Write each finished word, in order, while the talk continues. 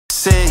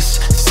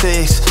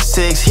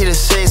666, he the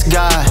sixth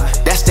God.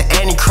 That's the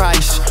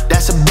antichrist,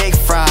 that's a big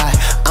fry.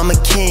 I'm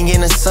a king in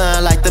the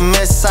sun like the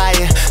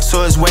Messiah,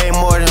 so it's way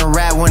more than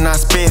rap when I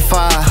spit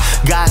fire.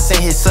 God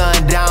sent his son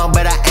down,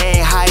 but I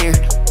ain't higher.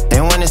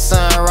 And when the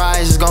sun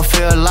rises, it's gon'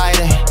 feel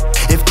lighter.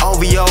 If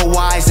OVO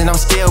wise, then I'm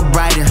still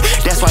brighter.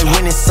 That's why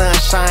when the sun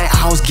shine,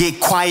 I always get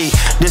quiet.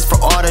 This for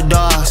all the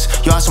dogs,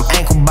 y'all some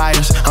ankle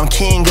biters. I'm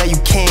king of you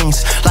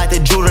kings, like the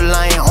Judah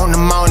lion on the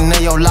mountain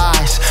of your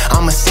lies.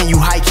 I'ma send you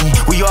hiking,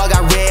 we all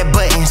got red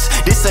buttons.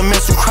 This a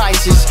missile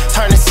crisis,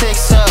 turn the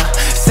 6 up,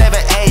 7,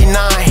 8, 9.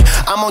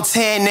 I'm on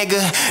 10, nigga,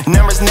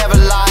 numbers never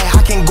lie.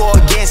 I can go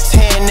against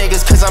 10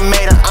 niggas, cause I'm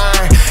made of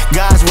iron.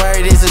 God's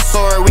word is a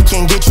sword, we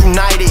can get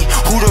united.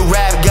 Who the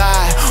rap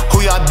God?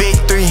 Who y'all big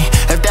three?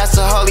 If that's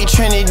the holy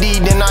trinity,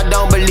 then I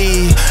don't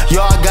believe.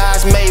 Y'all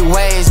guys made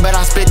ways, but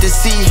I split the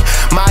sea.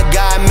 My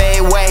God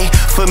made way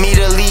for me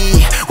to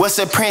lead.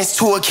 What's a prince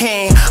to a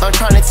king? I'm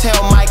trying to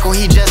tell Michael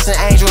he just an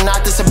angel,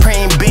 not the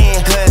supreme being.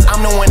 Cause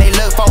I'm the one they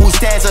look for who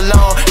stands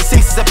alone. The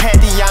 6 is a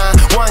pantheon,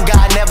 one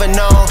God never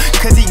known.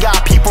 Cause he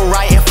got people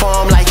writing for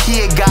him like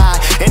he a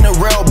God. In the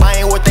real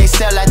buying what they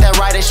sell at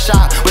that writer's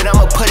shop. But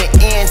I'ma put an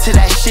end to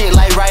that shit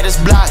like writer's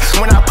block.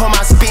 When I put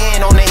my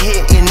spin on the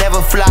hit, it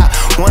never flop.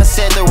 One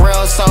said the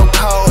world so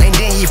cold, and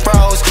then he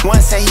froze.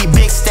 One said he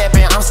big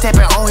stepping, I'm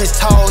stepping on his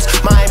toes.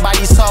 Mind,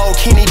 body, soul,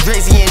 Kenny,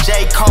 Drizzy, and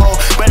J. Cole.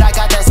 But I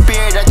got that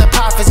spirit that the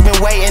prophets been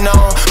waiting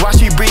on.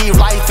 Watch me breathe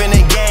life in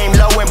the game,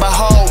 lo and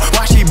behold.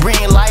 Watch me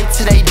bring life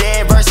to they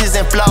dead verses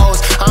and flows.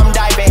 I'm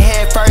diving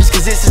head first,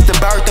 cause this is the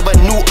birth of a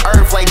new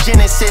earth. Like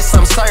Genesis,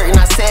 I'm certain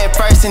I said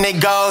first and it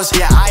goes.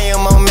 Yeah, I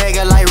am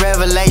Omega like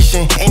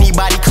Revelation.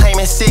 Anybody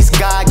claiming 6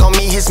 God gon'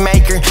 meet his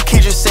maker.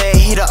 Kendrick said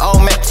he the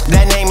Omega,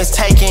 that name is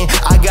taken.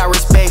 I got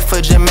respect for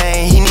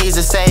Jermaine, he needs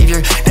a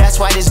savior. That's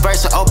why this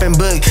verse an open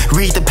book,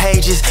 read the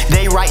pages.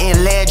 They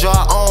writing ledge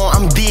all on,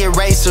 I'm the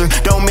eraser.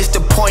 Don't miss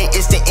the point,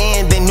 it's the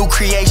end, the new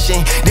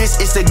creation. This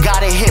is the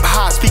God of hip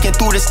hop, speaking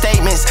through the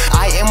statements.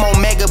 I am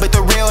Omega, but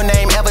the real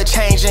name ever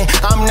changing.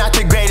 I'm not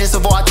the greatest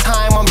of all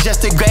time, I'm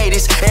just the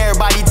greatest.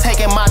 Everybody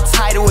taking my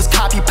title is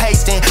copy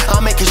pasting.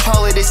 I'm in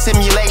control of this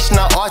simulation,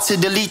 I ought to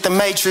delete the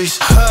matrix.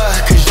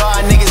 Cause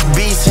y'all niggas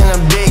beasts and the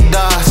big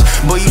dogs.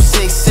 Boy, you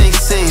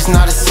 666,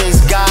 not a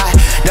 6 God.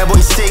 That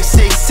boy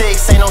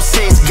 666, ain't no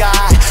 6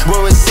 God.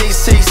 Boy, it's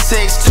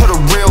 666 to the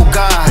real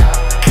God.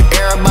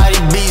 Everybody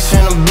beasts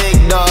and a big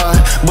dog.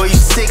 Boy, you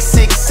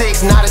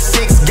 666, not a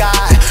 6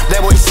 God.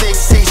 That boy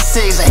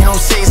 666, ain't no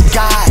 6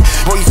 God.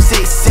 Boy, you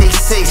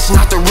 666,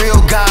 not the real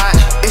God.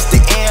 It's the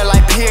end,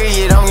 like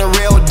period, I'm the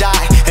real dot.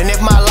 And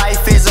if my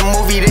life is a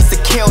movie, this the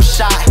kill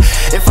shot.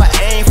 If I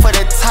aim for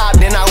the top,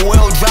 then I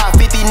will drop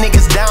 50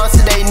 niggas down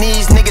to their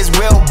knees, niggas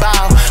will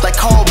bow. Like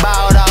Cole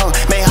bowed out,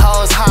 make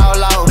hoes howl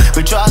out.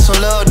 But y'all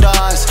some little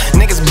dogs,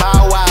 niggas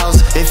bow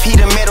wows. If he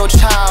the middle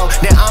child,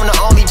 then I'm the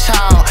only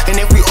child. And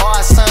if we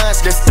all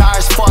sons, the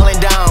stars falling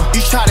down.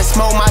 You try to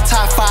smoke my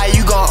top 5,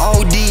 you gon'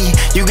 OD.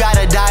 You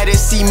gotta die to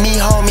see me,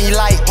 homie,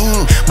 like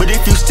But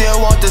if you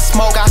still want the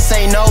smoke, I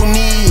say no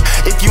need.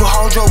 If you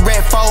hold your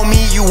breath for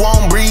me, you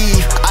won't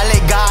breathe. I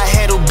let God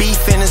handle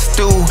beef in the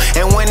stew.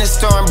 And when the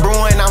storm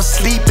brewing, I'm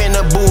sleep in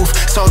the booth.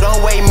 So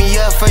don't wake me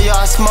up for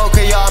y'all smoke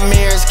or y'all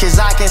mirrors, cause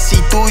I can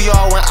see through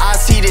y'all when I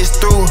see this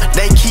through.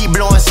 They keep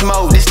blowing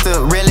smoke, this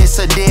the realest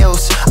of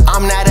deals.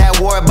 I'm not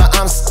at war, but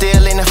I'm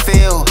still in the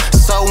field.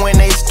 So when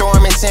they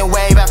storm and send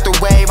wave after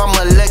wave,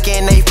 I'ma look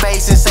in they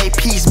face and say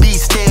peace be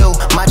still.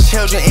 My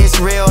children, it's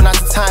real, not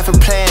the time for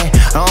playing.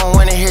 I don't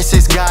wanna hear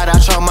 6 God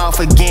out your mouth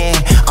again.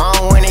 I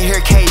don't wanna hear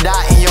K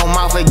Dot in your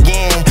mouth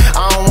again.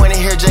 I don't wanna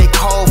hear J.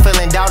 Cole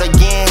feeling doubt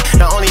again.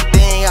 The only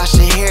thing I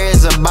should hear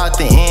is about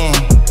the end.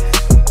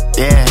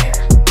 Yeah,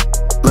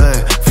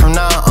 look, from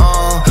now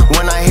on,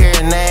 when I hear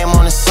a name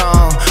on the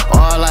song,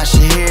 all I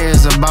should hear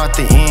is about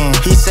the end.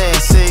 He said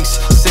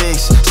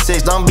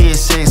 666, don't be a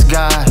 6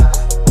 God.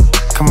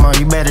 Come on,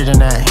 you better than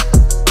that.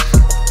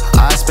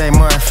 I expect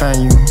more from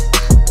you,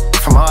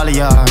 from all of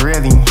y'all,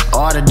 really,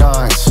 all the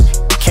dogs.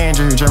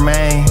 Kendrick,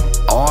 Jermaine,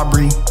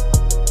 Aubrey,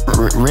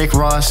 Rick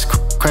Ross,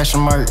 question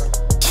mark.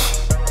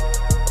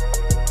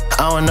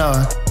 I don't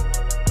know.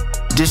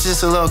 This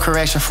is a little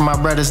correction for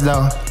my brothers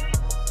though.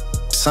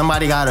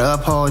 Somebody gotta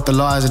uphold the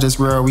laws of this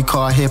world we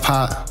call hip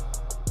hop.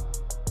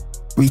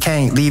 We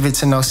can't leave it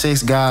to no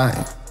 6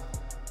 God.